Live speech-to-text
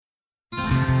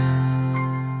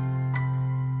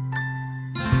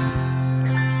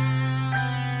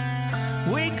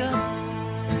wake up,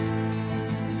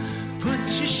 put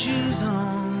your shoes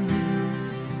on,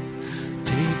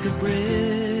 take a breath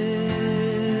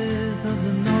of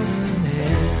the northern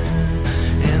air,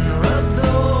 and rub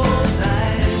those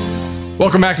eyes.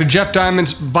 Welcome back to Jeff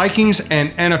Diamond's Vikings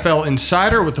and NFL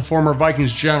Insider with the former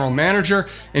Vikings general manager.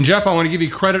 And Jeff, I want to give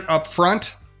you credit up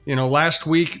front. You know, last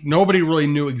week, nobody really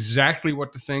knew exactly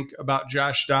what to think about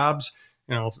Josh Dobbs.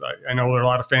 You know, I know there are a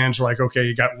lot of fans who are like, okay,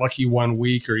 you got lucky 1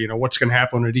 week, or, you know, what's going to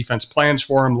happen when the defense plans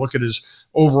for him? Look at his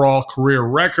overall career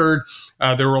record.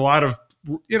 There were a lot of,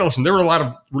 there were a lot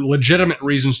of legitimate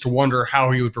reasons to wonder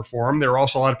how he would perform. There were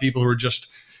also a lot of people who were just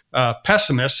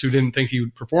pessimists who didn't think he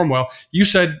would perform well. You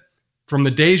said from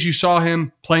the days you saw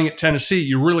him playing at Tennessee,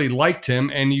 you really liked him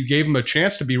and you gave him a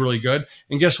chance to be really good.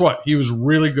 And guess what? He was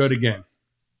really good again.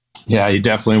 Yeah, he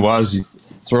definitely was. He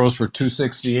throws for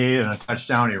 268 and a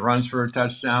touchdown. He runs for a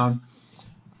touchdown,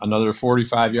 another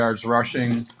 45 yards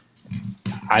rushing.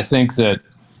 I think that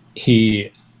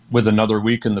he, with another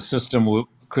week in the system,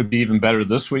 could be even better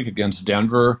this week against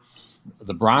Denver.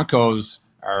 The Broncos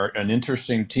are an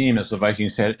interesting team as the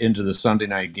Vikings head into the Sunday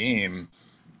night game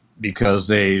because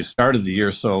they started the year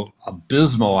so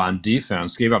abysmal on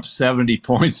defense, gave up 70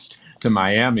 points to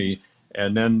Miami,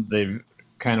 and then they've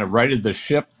kind of righted the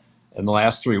ship. In the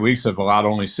last 3 weeks, have allowed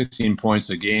only 16 points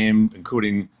a game,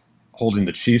 including holding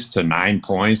the Chiefs to 9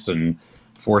 points and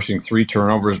forcing 3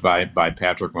 turnovers by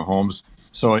Patrick Mahomes.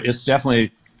 So it's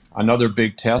definitely another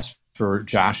big test for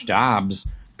Josh Dobbs,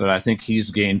 but I think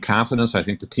he's gained confidence. I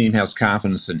think the team has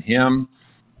confidence in him.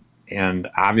 And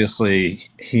obviously,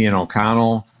 he and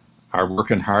O'Connell are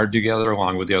working hard together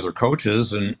along with the other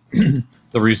coaches. And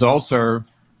the results are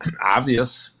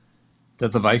obvious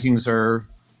that the Vikings are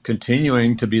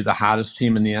continuing to be the hottest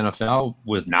team in the NFL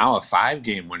with now a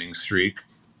 5-game winning streak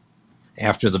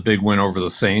after the big win over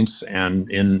the Saints and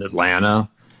in Atlanta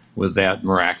with that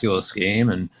miraculous game.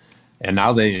 And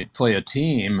now they play a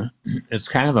team. It's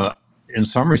kind of in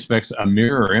some respects, a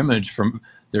mirror image from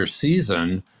their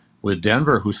season with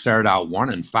Denver, who started out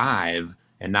 1-5,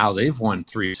 and now they've won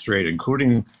 3 straight,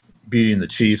 including beating the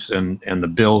Chiefs and the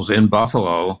Bills in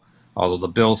Buffalo, although the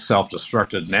Bills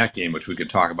self-destructed in that game, which we could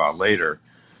talk about later.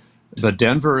 But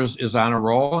Denver is on a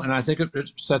roll, and I think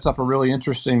it sets up a really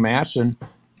interesting match, and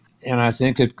I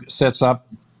think it sets up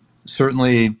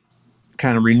certainly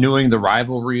kind of renewing the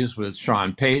rivalries with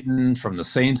Sean Payton from the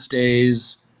Saints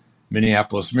days,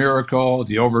 Minneapolis Miracle,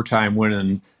 the overtime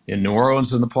win in New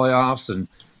Orleans in the playoffs,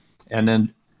 and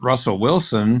then Russell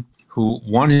Wilson, who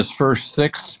won his first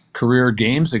 6 career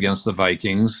games against the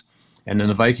Vikings, and then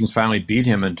the Vikings finally beat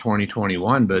him in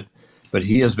 2021, but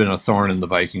he has been a thorn in the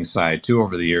Vikings side, too,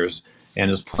 over the years,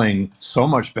 and is playing so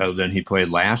much better than he played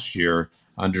last year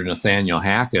under Nathaniel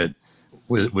Hackett,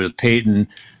 with Peyton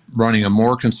running a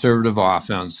more conservative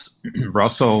offense.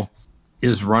 Russell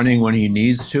is running when he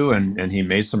needs to, and he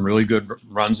made some really good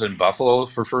runs in Buffalo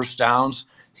for first downs.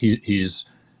 He's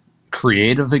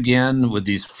creative again with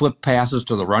these flip passes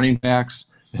to the running backs.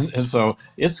 And so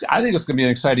I think it's going to be an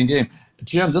exciting game.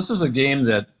 Jim, this is a game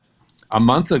that a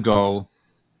month ago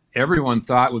everyone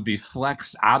thought would be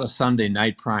flexed out of Sunday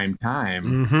night prime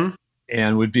time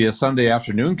and would be a Sunday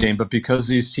afternoon game. But because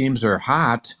these teams are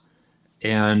hot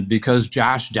and because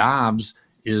Josh Dobbs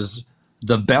is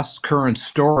the best current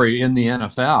story in the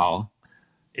NFL,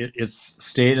 it's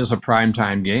stayed as a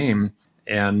primetime game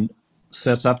and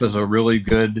sets up as a really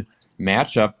good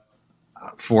matchup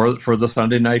for the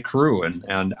Sunday night crew.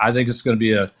 And I think it's going to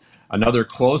be another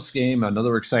close game,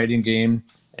 another exciting game.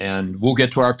 And we'll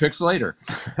get to our picks later.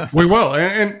 We will.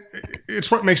 And it's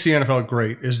what makes the NFL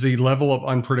great is the level of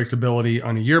unpredictability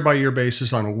on a year-by-year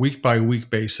basis, on a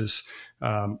week-by-week basis.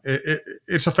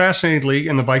 It's a fascinating league,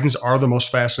 and the Vikings are the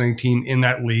most fascinating team in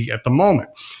that league at the moment.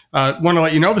 Want to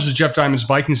let you know, this is Jeff Diamond's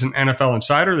Vikings and NFL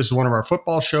Insider. This is one of our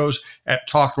football shows at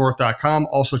talknorth.com.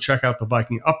 Also, check out the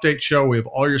Viking Update Show. We have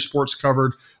all your sports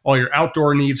covered, all your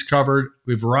outdoor needs covered.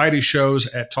 We have variety shows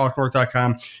at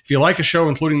talknorth.com. If you like a show,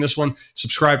 including this one,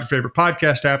 subscribe to your favorite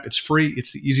podcast app. It's free.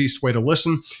 It's the easiest way to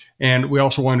listen. And we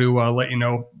also want to let you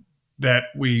know that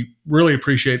we really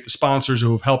appreciate the sponsors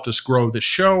who have helped us grow this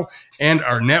show and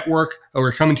our network.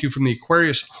 We're coming to you from the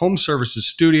Aquarius Home Services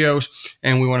Studios,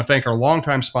 and we want to thank our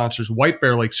longtime sponsors, White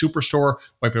Bear Lake Superstore,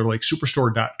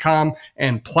 whitebearlakesuperstore.com,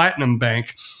 and Platinum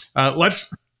Bank.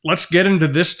 Let's get into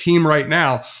this team right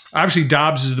now. Obviously,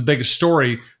 Dobbs is the biggest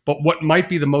story, but what might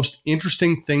be the most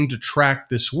interesting thing to track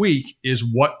this week is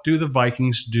what do the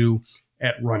Vikings do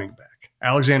at running back?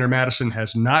 Alexander Mattison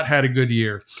has not had a good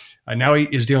year. Now he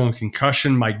is dealing with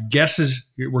concussion. My guess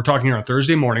is, we're talking here on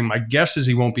Thursday morning, my guess is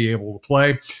he won't be able to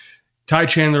play. Ty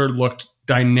Chandler looked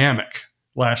dynamic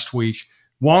last week,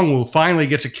 Wongwu finally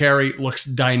gets a carry, looks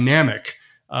dynamic.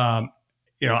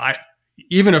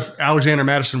 Even if Alexander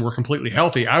Madison were completely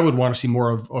healthy, I would want to see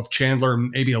more of Chandler and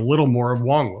maybe a little more of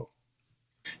Wongwu.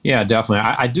 Yeah, definitely.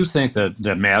 I do think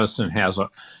that Madison has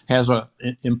a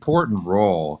important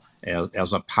role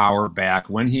as a power back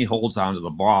when he holds onto the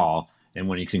ball and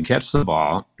when he can catch the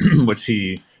ball, which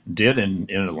he did in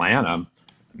Atlanta,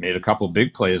 made a couple of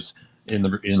big plays in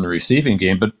the receiving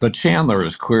game. But Chandler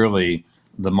is clearly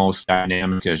the most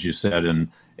dynamic, as you said, and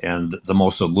the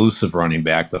most elusive running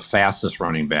back, the fastest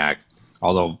running back.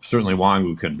 Although certainly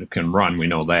Wongwu can run, we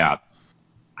know that.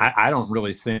 I don't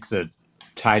really think that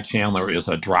Ty Chandler is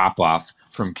a drop off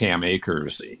from Cam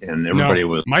Akers, and everybody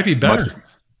might be better.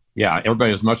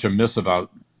 Everybody was much amiss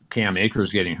about Cam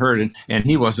Akers getting hurt, and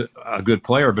he was a good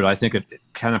player, but I think it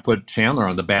kind of put Chandler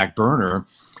on the back burner,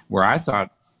 where I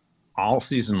thought all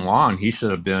season long he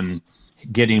should have been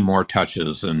getting more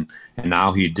touches, and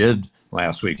now he did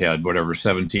last week, had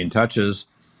 17 touches,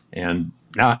 and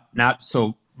not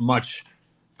so much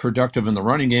productive in the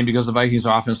running game because the Vikings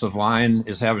offensive line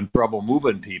is having trouble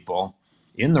moving people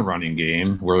in the running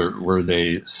game, where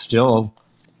they still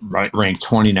ranked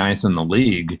 29th in the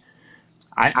league.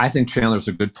 I think Chandler's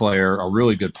a good player, a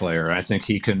really good player. I think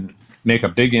he can make a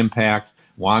big impact.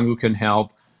 Wongwu can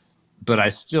help, but I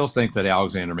still think that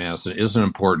Alexander Madison is an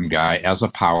important guy as a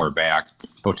power back,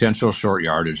 potential short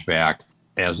yardage back,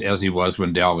 as he was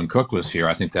when Dalvin Cook was here.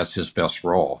 I think that's his best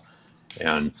role.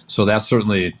 And so that's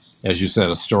certainly, as you said,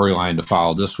 a storyline to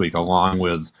follow this week, along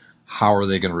with how are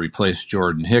they going to replace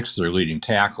Jordan Hicks, their leading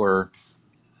tackler.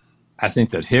 I think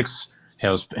that Hicks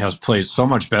has played so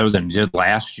much better than he did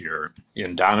last year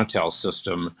in Donatell's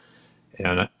system,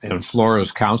 and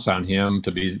Flores counts on him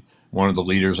to be one of the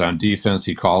leaders on defense.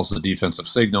 He calls the defensive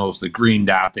signals, the green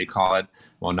dot they call it.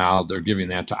 Well, now they're giving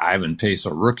that to Ivan Pace,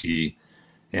 a rookie,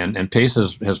 and Pace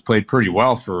has played pretty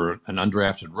well for an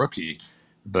undrafted rookie,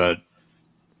 but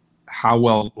how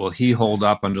well will he hold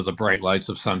up under the bright lights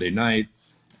of Sunday night?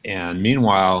 And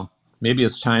meanwhile, maybe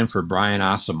it's time for Brian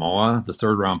Asamoah, the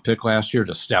third-round pick last year,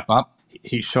 to step up.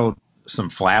 He showed some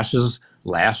flashes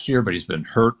last year, but he's been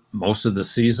hurt most of the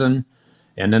season.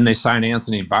 And then they signed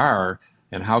Anthony Barr,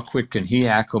 and how quick can he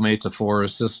acclimate to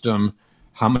Flores' system?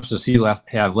 How much does he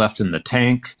have left in the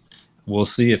tank? We'll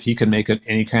see if he can make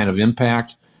any kind of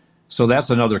impact. So that's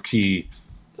another key,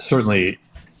 certainly,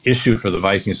 issue for the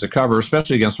Vikings to cover,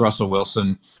 especially against Russell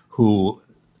Wilson, who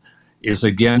is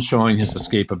again showing his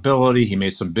escapability. He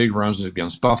made some big runs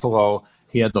against Buffalo.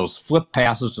 He had those flip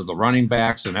passes to the running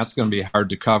backs, and that's going to be hard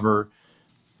to cover.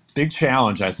 Big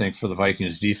challenge, I think, for the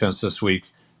Vikings defense this week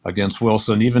against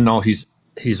Wilson, even though he's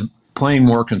playing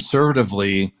more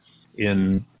conservatively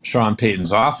in Sean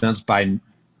Payton's offense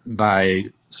by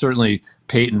certainly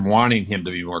Payton wanting him to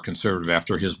be more conservative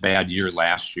after his bad year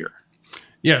last year.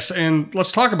 Yes, and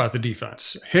let's talk about the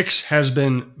defense. Hicks has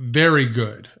been very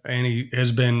good, and he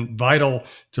has been vital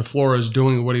to Flores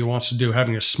doing what he wants to do,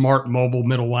 having a smart, mobile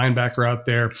middle linebacker out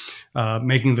there,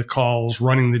 making the calls,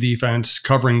 running the defense,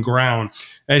 covering ground.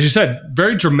 As you said,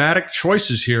 very dramatic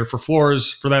choices here for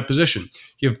Flores for that position.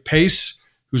 You have Pace,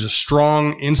 who's a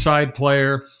strong inside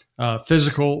player,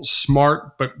 physical,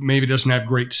 smart, but maybe doesn't have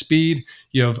great speed.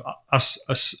 You have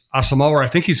Asamoah. I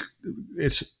think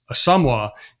it's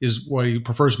Asamoah is what he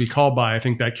prefers to be called by. I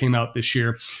think that came out this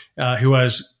year, who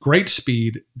has great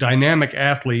speed, dynamic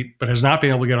athlete, but has not been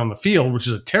able to get on the field, which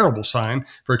is a terrible sign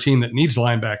for a team that needs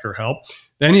linebacker help.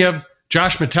 Then you have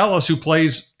Josh Metellus, who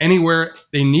plays anywhere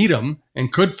they need him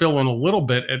and could fill in a little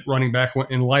bit at running back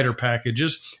in lighter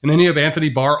packages. And then you have Anthony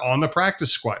Barr on the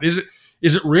practice squad. Is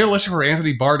it realistic for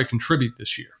Anthony Barr to contribute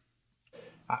this year?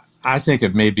 I think he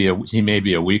may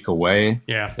be a week away.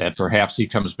 Yeah. That perhaps he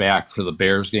comes back for the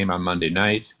Bears game on Monday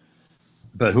night.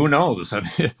 But who knows? I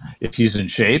mean, if he's in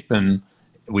shape, and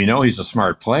we know he's a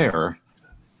smart player,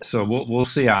 so we'll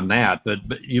see on that.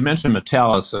 But you mentioned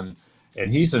Metellus, and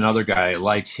he's another guy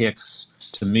like Hicks.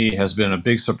 To me, has been a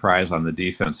big surprise on the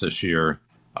defense this year,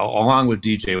 along with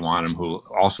DJ Wanham, who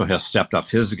also has stepped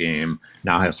up his game.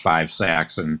 Now has 5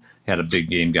 sacks and had a big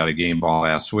game, got a game ball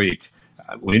last week.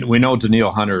 We know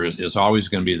Danielle Hunter is always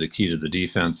going to be the key to the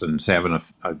defense, and is having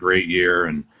a great year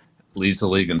and leads the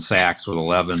league in sacks with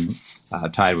 11,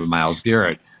 tied with Myles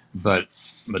Garrett. But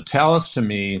Metellus, to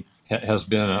me, has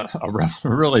been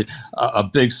really a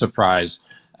big surprise,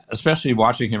 especially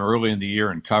watching him early in the year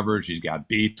in coverage. He's got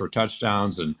beat for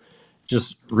touchdowns and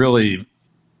just really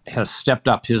has stepped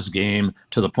up his game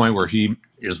to the point where he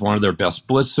is one of their best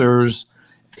blitzers.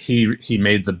 He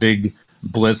made the big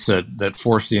blitz that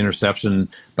forced the interception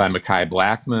by Mekhi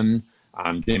Blackman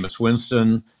on Jameis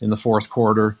Winston in the fourth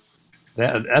quarter.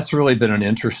 That's really been an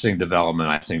interesting development.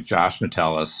 I think Josh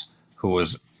Metellus, who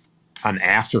was an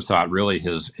afterthought, really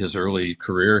his early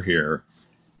career here,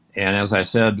 and as I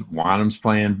said, Wanham's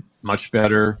playing much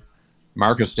better.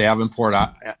 Marcus Davenport,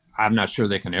 I'm not sure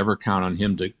they can ever count on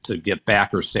him to get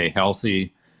back or stay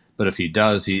healthy, but if he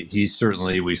does, he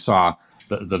certainly, we saw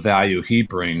the value he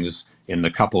brings in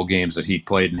the couple games that he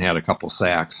played and had a couple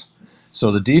sacks.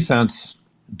 So the defense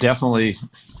definitely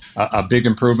a big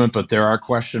improvement, but there are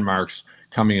question marks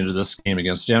coming into this game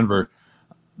against Denver.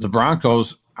 The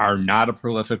Broncos are not a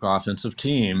prolific offensive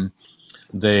team.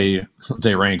 They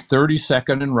rank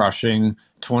 32nd in rushing,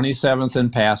 27th in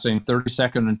passing,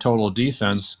 32nd in total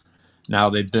defense. Now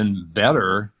they've been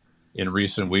better in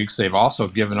recent weeks. They've also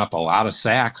given up a lot of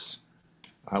sacks.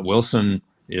 Wilson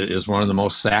is one of the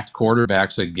most sacked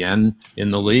quarterbacks again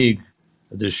in the league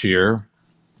this year.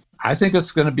 I think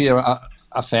it's going to be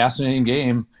a fascinating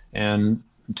game. And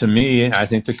to me, I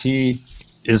think the key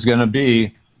is going to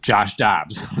be Josh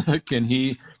Dobbs. Can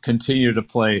he continue to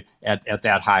play at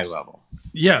that high level?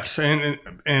 Yes, and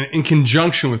in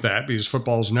conjunction with that, because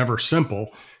football is never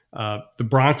simple, the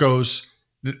Broncos,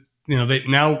 they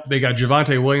got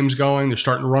Javonte Williams going. They're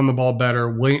starting to run the ball better.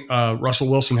 Russell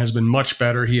Wilson has been much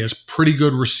better. He has pretty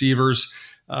good receivers.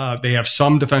 They have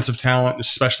some defensive talent,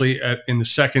 especially in the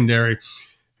secondary.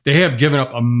 They have given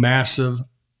up a massive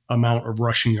amount of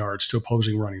rushing yards to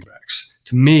opposing running backs.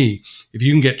 To me, if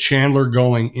you can get Chandler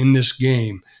going in this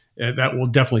game, that will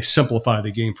definitely simplify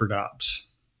the game for Dobbs.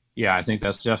 Yeah, I think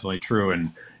that's definitely true,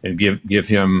 and give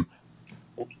him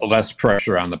less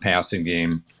pressure on the passing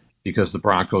game, because the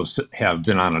Broncos have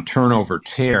been on a turnover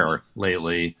tear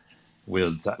lately,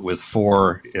 with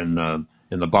 4 in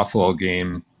the Buffalo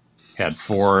game, had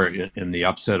 4 in the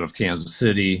upset of Kansas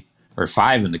City, or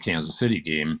 5 in the Kansas City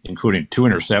game, including 2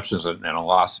 interceptions and a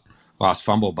lost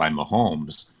fumble by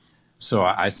Mahomes. So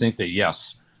I think that,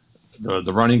 yes,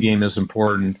 the running game is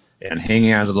important, and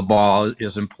hanging onto the ball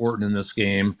is important in this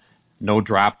game. No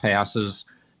drop passes.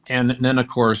 And then, of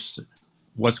course,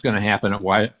 what's going to happen at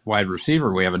wide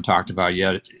receiver we haven't talked about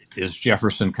yet. Is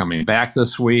Jefferson coming back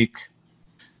this week?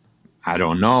 I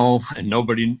don't know. And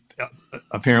nobody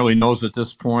apparently knows at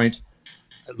this point.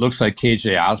 It looks like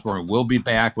KJ Osborne will be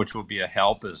back, which will be a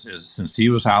help since he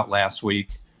was out last week.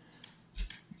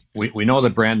 We know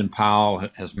that Brandon Powell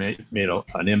has made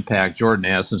an impact. Jordan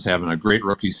Addison's having a great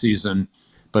rookie season.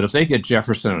 But if they get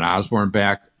Jefferson and Osborne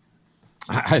back,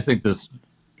 I think this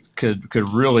could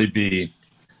really be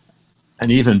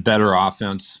an even better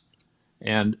offense.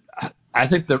 And I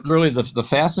think that really the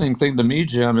fascinating thing to me,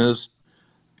 Jim, is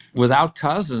without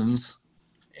Cousins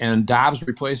and Dobbs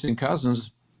replacing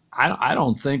Cousins, I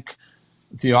don't think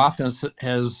the offense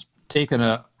has taken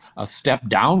a step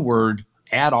downward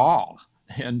at all,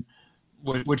 and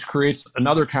which creates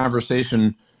another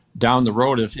conversation down the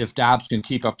road if Dobbs can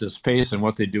keep up this pace and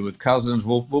what they do with Cousins.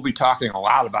 We'll be talking a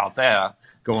lot about that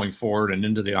going forward and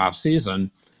into the offseason.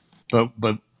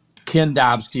 But can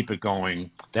Dobbs keep it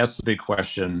going? That's the big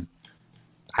question.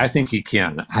 I think he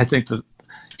can. I think that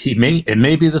it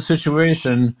may be the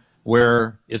situation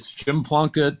where it's Jim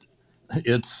Plunkett,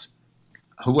 it's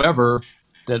whoever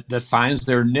that finds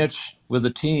their niche with a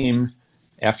team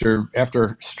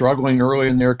after struggling early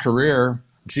in their career.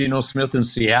 Geno Smith in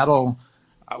Seattle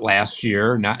last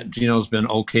year. Geno's been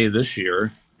okay this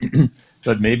year,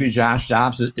 but maybe Josh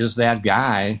Dobbs is that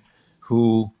guy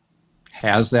who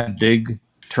has that big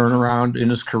turnaround in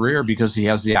his career because he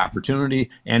has the opportunity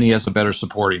and he has a better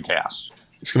supporting cast.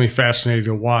 It's going to be fascinating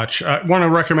to watch. I want to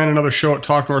recommend another show at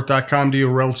TalkNorth.com to you,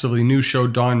 a relatively new show,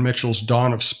 Don Mitchell's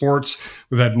Dawn of Sports.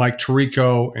 We've had Mike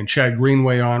Tirico and Chad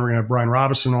Greenway on. We're going to have Brian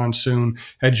Robinson on soon.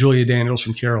 Had Julia Daniels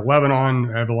from KARE 11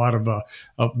 on. I have a lot of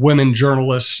women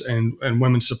journalists and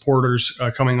women supporters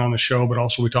coming on the show, but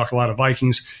also we talk a lot of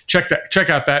Vikings. Check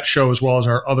out that show as well as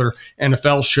our other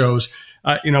NFL shows.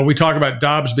 We talk about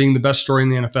Dobbs being the best story in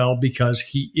the NFL because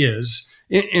he is,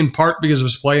 in part because of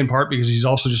his play, in part because he's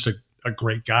also just a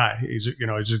great guy. He's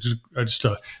just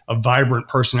a vibrant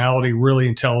personality, really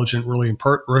intelligent, really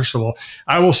personable.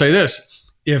 I will say this: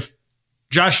 if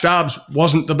Josh Dobbs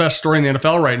wasn't the best story in the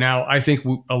NFL right now, I think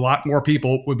a lot more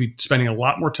people would be spending a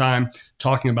lot more time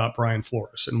talking about Brian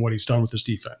Flores and what he's done with his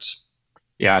defense.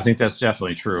 Yeah, I think that's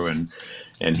definitely true.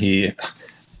 And he,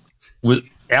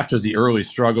 after the early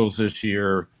struggles this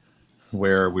year,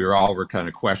 where we were kind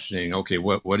of questioning, okay,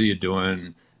 what are you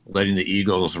doing? Letting the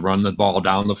Eagles run the ball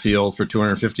down the field for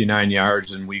 259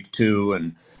 yards in week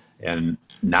 2 and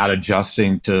not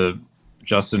adjusting to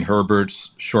Justin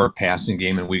Herbert's short passing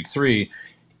game in week 3.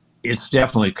 It's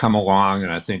definitely come along,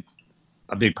 and I think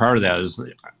a big part of that is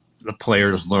the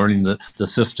players learning the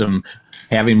system,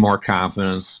 having more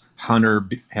confidence, Hunter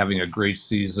having a great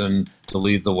season to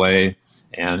lead the way.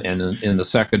 And in the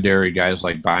secondary, guys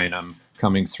like Bynum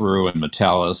coming through and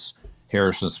Metellus,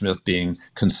 Harrison Smith being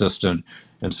consistent.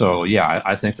 And so, yeah,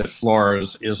 I think that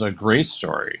Flores is a great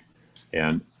story.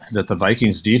 And that the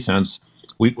Vikings defense,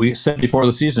 we said before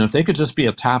the season, if they could just be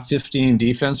a top 15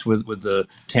 defense with the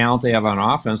talent they have on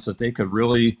offense, that they could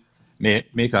really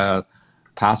make a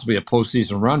possibly a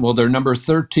postseason run. Well, they're number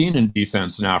 13 in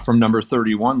defense now from number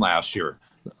 31 last year.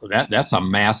 That's a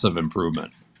massive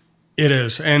improvement. It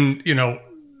is. And,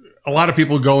 a lot of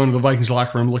people go into the Vikings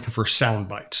locker room looking for sound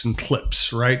bites and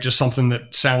clips, right? Just something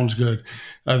that sounds good.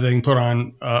 They can put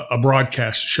on a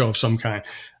broadcast show of some kind.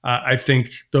 I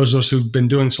think those of us who've been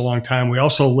doing this a long time, we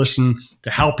also listen to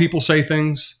how people say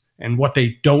things and what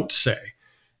they don't say.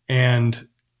 And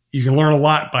you can learn a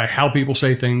lot by how people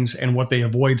say things and what they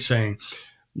avoid saying.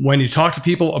 When you talk to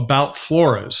people about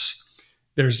Flores,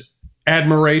 there's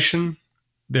admiration.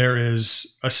 There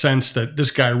is a sense that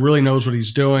this guy really knows what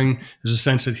he's doing. There's a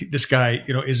sense that this guy,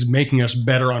 is making us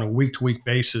better on a week-to-week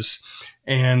basis.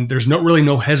 And there's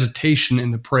no hesitation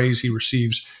in the praise he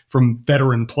receives from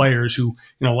veteran players who,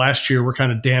 last year were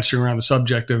kind of dancing around the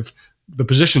subject of the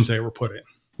positions they were put in.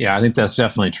 Yeah, I think that's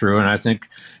definitely true. And I think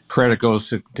credit goes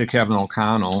to Kevin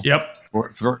O'Connell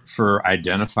for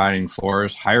identifying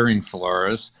Flores, hiring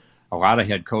Flores. A lot of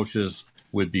head coaches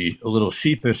would be a little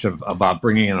sheepish about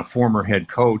bringing in a former head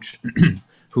coach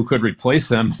who could replace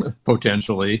them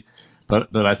potentially.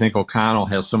 But I think O'Connell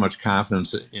has so much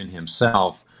confidence in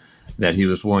himself that he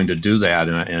was willing to do that.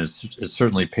 And it's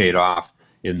certainly paid off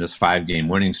in this 5-game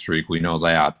winning streak. We know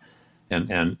that.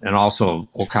 And also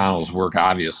O'Connell's work,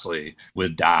 obviously,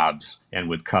 with Dobbs and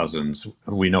with Cousins.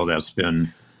 We know that's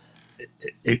been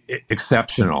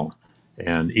exceptional.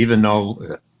 And even though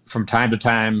from time to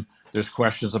time there's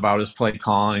questions about his play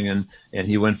calling, and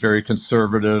he went very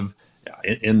conservative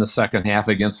in the second half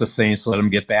against the Saints, let him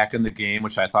get back in the game,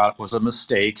 which I thought was a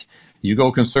mistake. You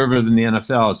go conservative in the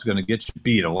NFL, it's going to get you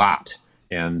beat a lot.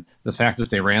 And the fact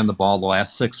that they ran the ball the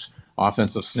last 6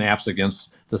 offensive snaps against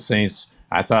the Saints,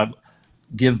 I thought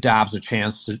give Dobbs a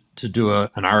chance to do an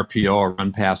RPO, or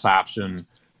run pass option,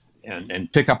 and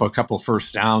pick up a couple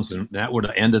first downs, and that would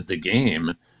have ended the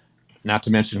game. Not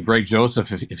to mention Greg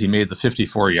Joseph, if he made the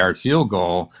 54-yard field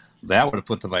goal, that would have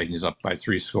put the Vikings up by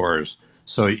 3 scores.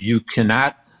 So you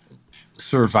cannot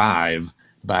survive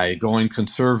by going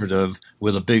conservative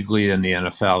with a big lead in the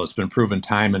NFL. It's been proven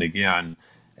time and again.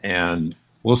 And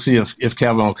we'll see if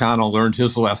Kevin O'Connell learned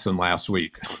his lesson last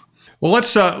week. Well,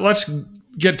 let's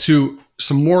get to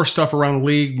some more stuff around the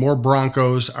league, more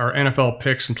Broncos, our NFL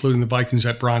picks, including the Vikings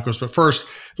at Broncos. But first,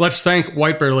 let's thank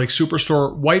White Bear Lake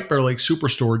Superstore,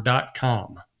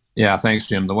 whitebearlakesuperstore.com. Yeah, thanks,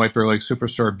 Jim. The White Bear Lake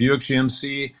Superstore, Buick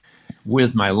GMC,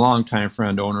 with my longtime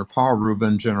friend, owner Paul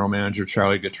Rubin, general manager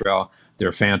Charlie Guttrell.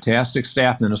 They're fantastic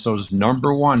staff, Minnesota's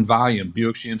 #1 volume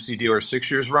Buick GMC dealer,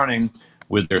 6 years running,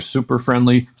 with their super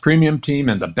friendly premium team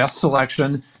and the best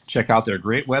selection. Check out their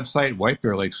great website,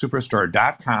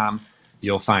 whitebearlakesuperstore.com.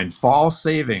 You'll find fall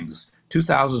savings,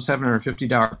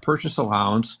 $2,750 purchase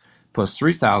allowance, plus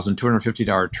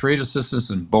 $3,250 trade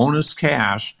assistance and bonus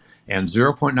cash, and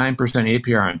 0.9%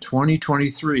 APR on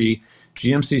 2023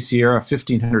 GMC Sierra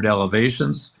 1500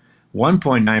 elevations,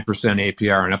 1.9%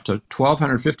 APR and up to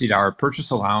 $1,250 purchase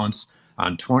allowance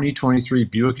on 2023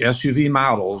 Buick SUV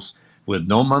models, with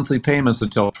no monthly payments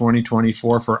until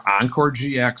 2024 for Encore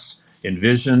GX,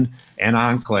 Envision, and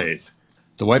Enclave.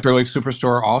 The White Bear Lake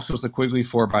Superstore also is the Quigley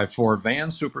 4x4 van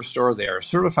superstore. They are a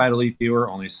certified elite dealer.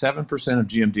 Only 7% of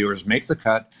GM dealers make the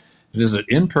cut. Visit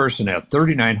in person at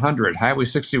 3900 Highway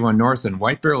 61 North in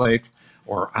White Bear Lake,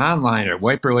 or online at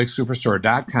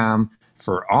whitebearlakesuperstore.com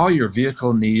for all your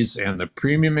vehicle needs and the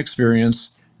premium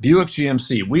experience. Buick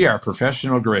GMC, we are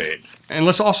professional grade. And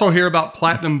let's also hear about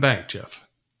Platinum Bank, Jeff.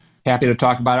 Happy to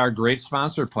talk about our great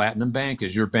sponsor, Platinum Bank.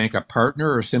 Is your bank a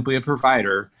partner or simply a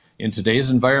provider? In today's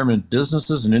environment,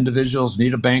 businesses and individuals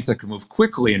need a bank that can move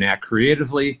quickly and act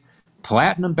creatively.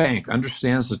 Platinum Bank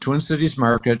understands the Twin Cities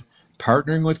market,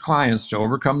 partnering with clients to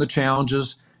overcome the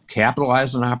challenges,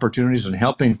 capitalize on opportunities, and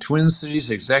helping Twin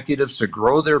Cities executives to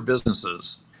grow their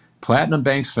businesses. Platinum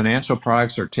Bank's financial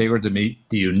products are tailored to meet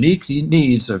the unique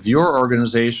needs of your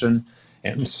organization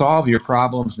and solve your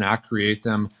problems, not create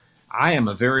them. I am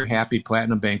a very happy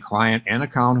Platinum Bank client and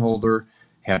account holder.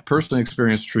 Have personally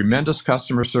experienced tremendous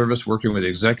customer service working with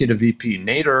Executive VP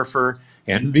Nate Erfer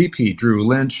and VP Drew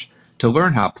Lynch. To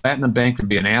learn how Platinum Bank can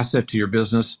be an asset to your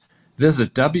business,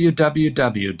 visit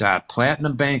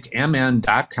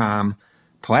www.platinumbankmn.com.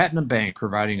 Platinum Bank,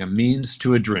 providing a means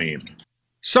to a dream.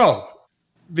 So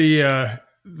the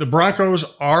Broncos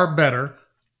are better,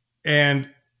 and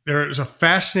there is a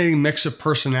fascinating mix of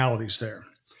personalities there.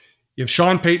 You have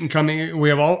Sean Payton coming. We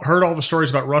have all heard all the stories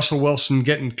about Russell Wilson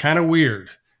getting kind of weird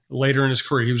later in his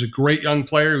career. He was a great young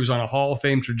player. He was on a Hall of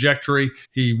Fame trajectory.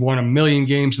 He won 1,000,000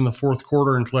 games in the fourth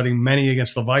quarter, including many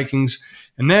against the Vikings.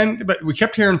 But we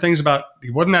kept hearing things about he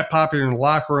wasn't that popular in the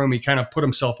locker room. He kind of put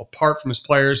himself apart from his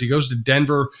players. He goes to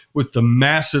Denver with the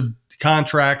massive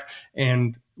contract,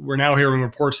 and we're now hearing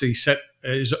reports that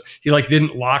he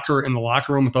didn't locker in the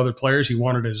locker room with other players. He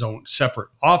wanted his own separate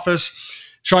office.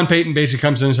 Sean Payton basically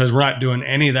comes in and says, we're not doing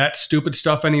any of that stupid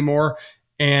stuff anymore.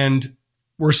 And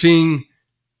we're seeing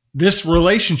this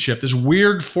relationship, this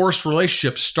weird forced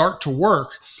relationship start to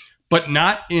work, but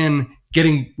not in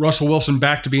getting Russell Wilson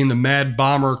back to being the mad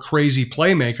bomber, crazy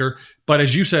playmaker. But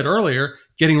as you said earlier,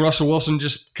 getting Russell Wilson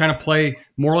just kind of play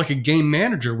more like a game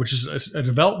manager, which is a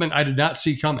development I did not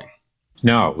see coming.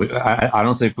 No, I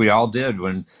don't think we all did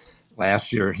when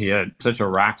last year he had such a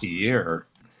rocky year.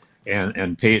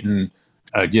 And Peyton,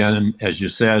 again, as you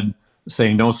said,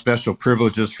 saying no special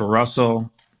privileges for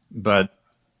Russell, but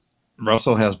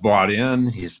Russell has bought in.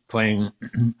 He's playing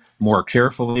more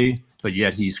carefully, but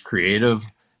yet he's creative,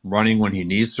 running when he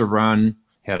needs to run.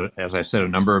 Had, as I said, a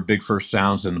number of big first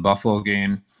downs in the Buffalo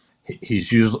game.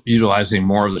 He's utilizing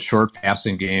more of the short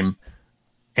passing game,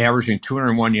 averaging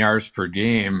 201 yards per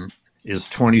game, is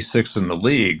 26th in the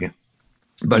league,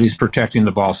 but he's protecting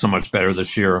the ball so much better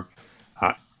this year.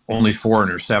 Only 4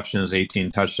 interceptions,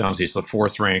 18 touchdowns. He's the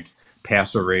 4th ranked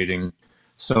passer rating.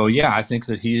 So, yeah, I think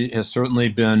that he has certainly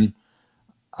been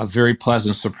a very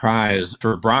pleasant surprise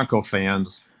for Bronco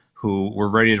fans who were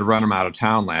ready to run him out of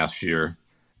town last year.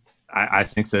 I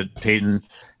think that Peyton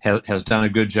has done a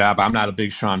good job. I'm not a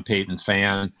big Sean Payton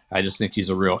fan. I just think he's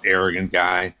a real arrogant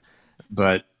guy.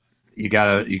 But you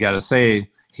gotta say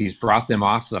he's brought them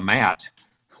off the mat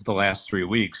the last 3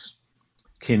 weeks.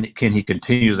 Can he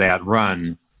continue that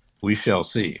run? We shall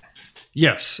see.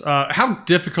 Yes. How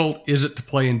difficult is it to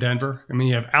play in Denver? I mean,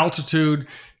 you have altitude,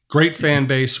 great fan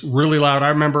base, really loud. I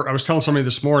remember I was telling somebody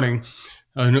this morning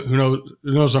who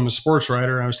knows I'm a sports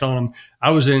writer, and I was telling him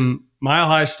I was in Mile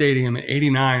High Stadium in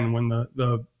 '89 when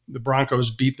the Broncos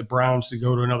beat the Browns to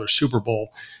go to another Super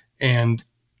Bowl. And,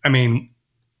 I mean,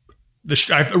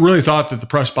 I really thought that the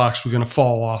press box was going to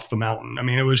fall off the mountain. I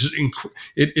mean, it was just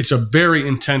it's a very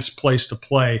intense place to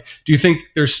play. Do you think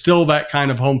there's still that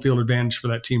kind of home field advantage for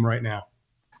that team right now?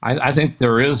 I think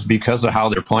there is because of how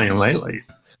they're playing lately.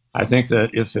 I think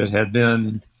that if it had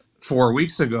been 4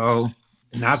 weeks ago,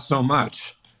 not so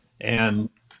much. And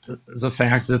the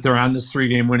fact that they're on this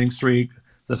 3-game winning streak,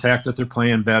 the fact that they're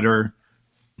playing better,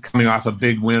 coming off a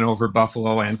big win over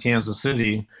Buffalo and Kansas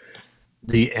City,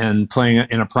 and playing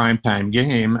in a primetime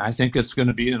game, I think it's going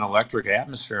to be an electric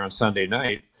atmosphere on Sunday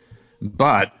night.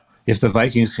 But if the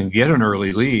Vikings can get an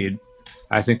early lead,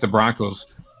 I think the Broncos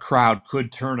crowd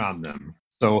could turn on them.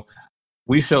 So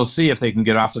we shall see if they can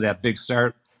get off to that big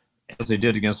start as they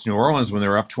did against New Orleans when they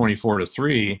were up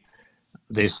 24-3.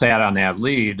 They sat on that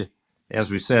lead.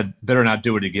 As we said, better not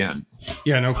do it again.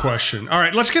 Yeah, no question. All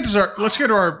right, let's get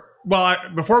to our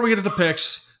before we get to the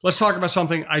picks, let's talk about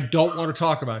something I don't want to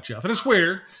talk about, Jeff. And it's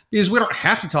weird because we don't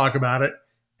have to talk about it,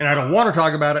 and I don't want to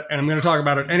talk about it, and I'm going to talk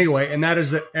about it anyway, and that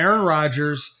is that Aaron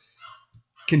Rodgers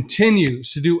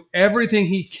continues to do everything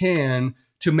he can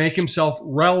to make himself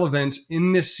relevant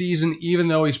in this season, even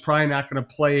though he's probably not going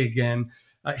to play again.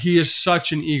 He is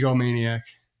such an egomaniac.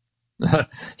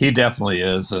 He definitely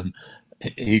is. And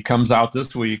he comes out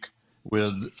this week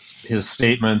with his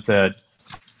statement that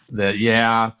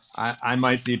yeah, I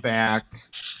might be back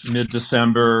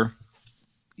mid-December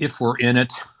if we're in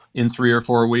it in 3 or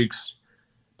 4 weeks.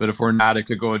 But if we're not, it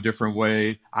could go a different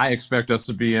way. I expect us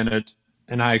to be in it,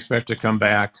 and I expect to come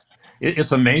back.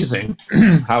 It's amazing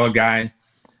how a guy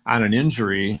on an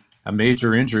injury, a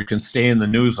major injury, can stay in the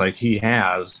news like he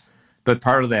has. But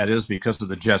part of that is because of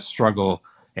the Jets' struggle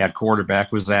at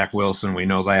quarterback with Zach Wilson. We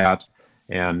know that.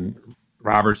 And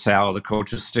Robert Saleh, the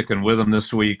coach, is sticking with him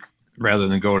this week rather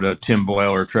than go to Tim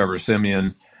Boyle or Trevor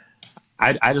Siemian.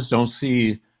 I just don't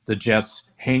see the Jets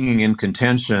hanging in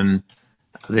contention.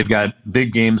 They've got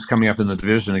big games coming up in the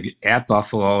division at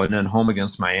Buffalo and then home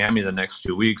against Miami the next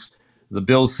 2 weeks. The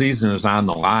Bills' season is on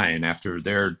the line after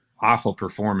their awful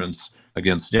performance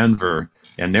against Denver,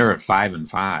 and they're at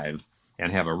 5-5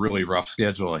 and have a really rough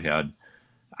schedule ahead.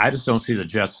 I just don't see the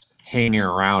Jets hanging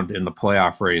around in the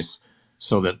playoff race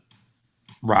so that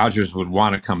Rodgers would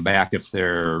want to come back if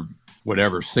they're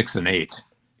 6-8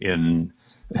 in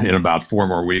about 4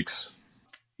 more weeks.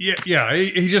 Yeah.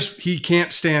 He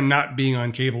can't stand not being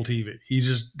on cable TV. He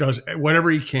just does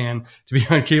whatever he can to be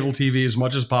on cable TV as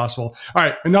much as possible. All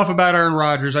right, enough about Aaron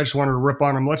Rodgers. I just wanted to rip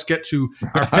on him. Let's get to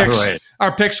our picks. Right.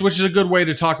 Our picks, which is a good way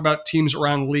to talk about teams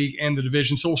around the league and the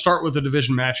division. So we'll start with the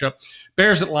division matchup.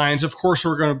 Bears at Lions. Of course,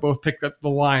 we're going to both pick up the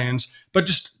Lions. But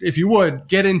just, if you would,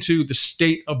 get into the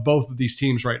state of both of these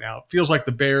teams right now. It feels like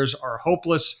the Bears are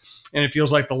hopeless, and it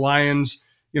feels like the Lions,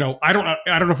 I don't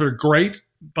know if they're great,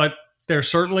 but they're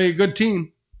certainly a good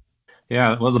team.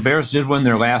 Yeah, well, the Bears did win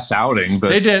their last outing, but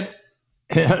they did.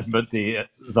 But the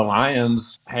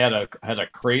Lions had a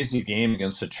crazy game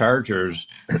against the Chargers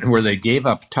where they gave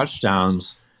up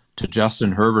touchdowns to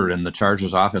Justin Herbert and the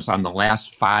Chargers offense on the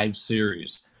last 5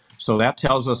 series. So that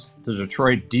tells us the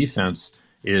Detroit defense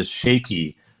is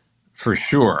shaky for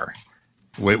sure,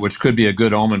 which could be a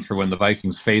good omen for when the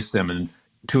Vikings face them in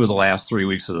 2 of the last 3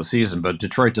 weeks of the season. But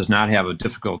Detroit does not have a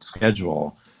difficult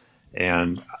schedule.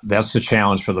 And that's the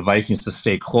challenge for the Vikings, to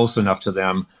stay close enough to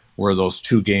them where those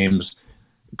 2 games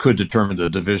could determine the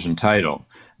division title.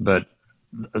 But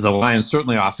the Lions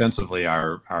certainly offensively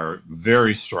are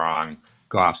very strong.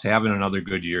 Goff's having another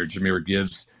good year. Jahmyr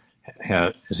Gibbs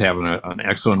is having an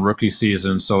excellent rookie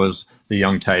season. So is the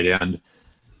young tight end.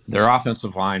 Their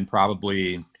offensive line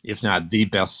probably, if not the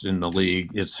best in the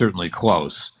league, it's certainly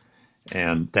close.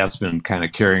 And that's been kind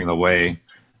of carrying the way.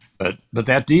 But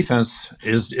that defense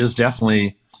is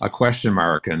definitely a question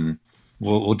mark, and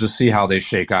we'll just see how they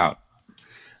shake out.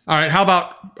 All right, how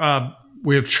about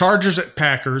we have Chargers at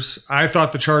Packers. I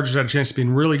thought the Chargers had a chance of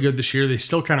being really good this year. They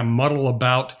still kind of muddle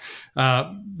about.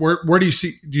 Where do you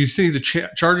see? Do you see the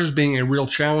Chargers being a real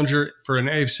challenger for an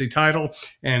AFC title?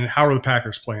 And how are the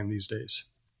Packers playing these days?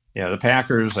 Yeah, the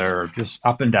Packers are just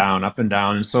up and down,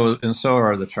 and so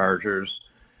are the Chargers.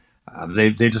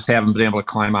 They just haven't been able to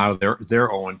climb out of their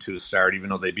 0-2 start, even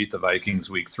though they beat the Vikings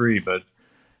week 3. But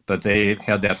they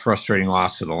had that frustrating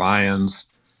loss to the Lions,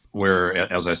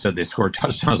 where, as I said, they scored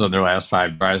touchdowns on their last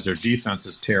 5 drives. Their defense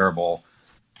is terrible.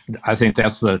 I think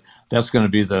that's going to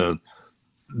be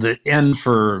the end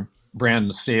for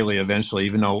Brandon Staley eventually,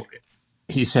 even though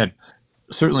he's had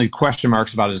certainly question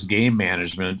marks about his game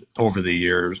management over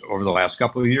the last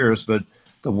couple of years. But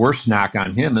the worst knock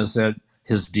on him is that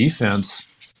his defense,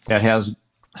 that has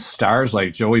stars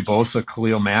like Joey Bosa,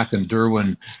 Khalil Mack, and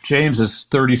Derwin James, is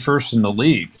 31st in the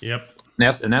league. Yep.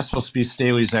 And that's supposed to be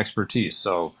Staley's expertise.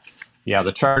 So, yeah,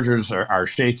 the Chargers are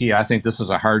shaky. I think this is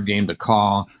a hard game to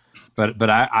call. But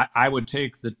I would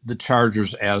take the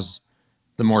Chargers as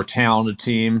the more talented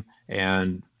team,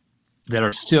 and that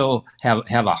are still have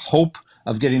a hope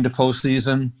of getting to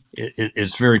postseason.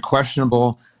 It's very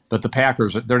questionable. But the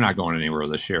Packers, they're not going anywhere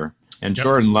this year. And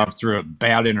Jordan Love threw a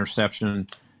bad interception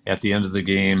at the end of the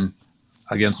game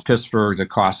against Pittsburgh that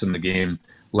cost them the game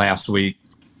last week.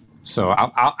 So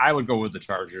I would go with the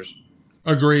Chargers.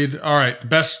 Agreed. All right.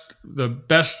 The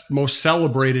best, most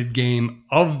celebrated game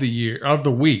of the year, of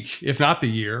the week, if not the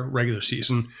year, regular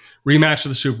season, rematch of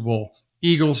the Super Bowl,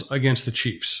 Eagles against the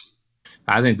Chiefs.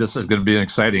 I think this is going to be an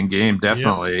exciting game,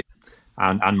 definitely,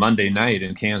 on Monday night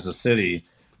in Kansas City.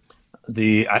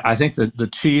 I think that the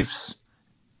Chiefs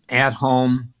at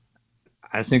home,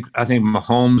 I think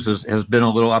Mahomes has been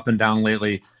a little up and down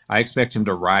lately. I expect him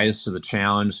to rise to the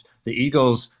challenge. The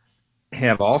Eagles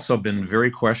have also been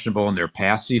very questionable in their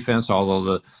pass defense,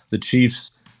 although the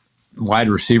Chiefs' wide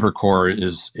receiver core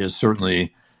is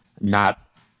certainly not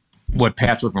what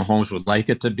Patrick Mahomes would like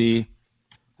it to be.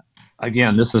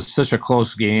 Again, this is such a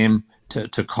close game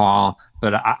to call,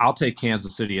 but I'll take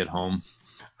Kansas City at home.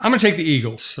 I'm going to take the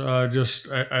Eagles. I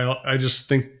just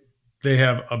think they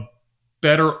have a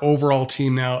better overall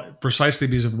team now, precisely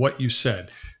because of what you said.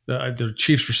 The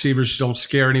Chiefs receivers don't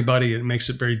scare anybody. It makes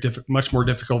it much more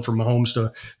difficult for Mahomes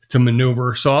to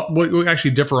maneuver. So we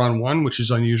actually differ on one, which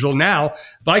is unusual. Now,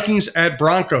 Vikings at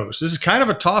Broncos. This is kind of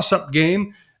a toss-up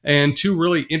game and 2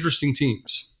 really interesting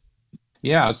teams.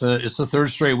 Yeah, it's the 3rd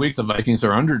straight week the Vikings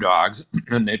are underdogs,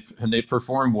 and they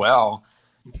perform well,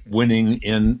 winning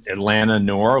in Atlanta and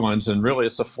New Orleans. And really,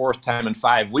 it's the 4th time in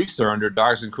 5 weeks they're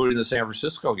underdogs, including the San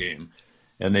Francisco game,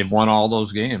 and they've won all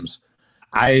those games.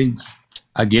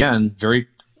 Again, very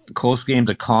close game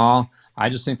to call. I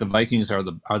just think the Vikings are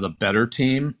the better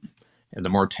team and the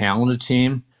more talented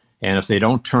team. And if they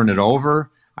don't turn it over,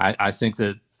 I think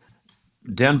that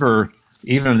Denver,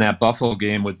 even in that Buffalo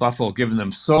game, with Buffalo giving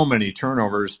them so many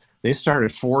turnovers, they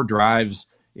started 4 drives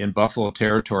in Buffalo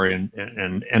territory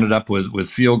and ended up with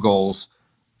field goals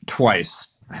twice.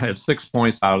 Had 6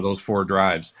 points out of those 4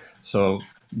 drives. So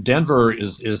Denver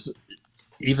is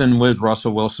even with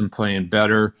Russell Wilson playing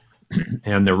better,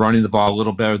 and they're running the ball a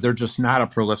little better. They're just not a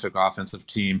prolific offensive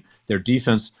team. Their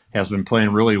defense has been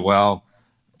playing really well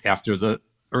after the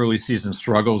early season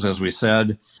struggles, as we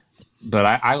said. But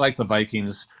I like the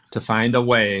Vikings to find a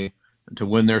way to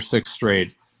win their sixth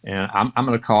straight. And I'm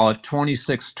going to call it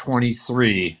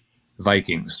 26-23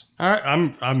 Vikings. All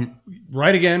right, I'm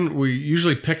right again. We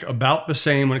usually pick about the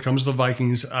same when it comes to the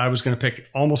Vikings. I was going to pick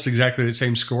almost exactly the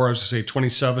same score. I was going to say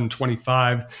 27-25.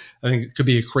 I think it could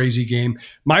be a crazy game.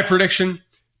 My prediction,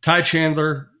 Ty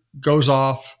Chandler goes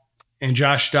off and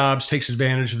Josh Dobbs takes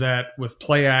advantage of that with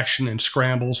play action and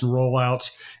scrambles and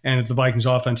rollouts, and the Vikings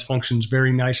offense functions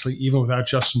very nicely even without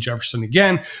Justin Jefferson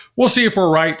again. We'll see if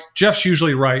we're right. Jeff's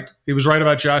usually right. He was right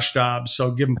about Josh Dobbs,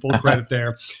 so give him full credit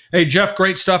there. Hey, Jeff,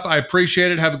 great stuff. I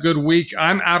appreciate it. Have a good week.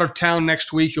 I'm out of town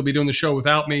next week. You'll be doing the show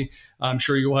without me. I'm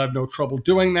sure you'll have no trouble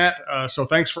doing that. So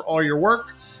thanks for all your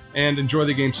work, and enjoy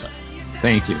the game Sunday.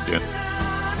 Thank you, Jim.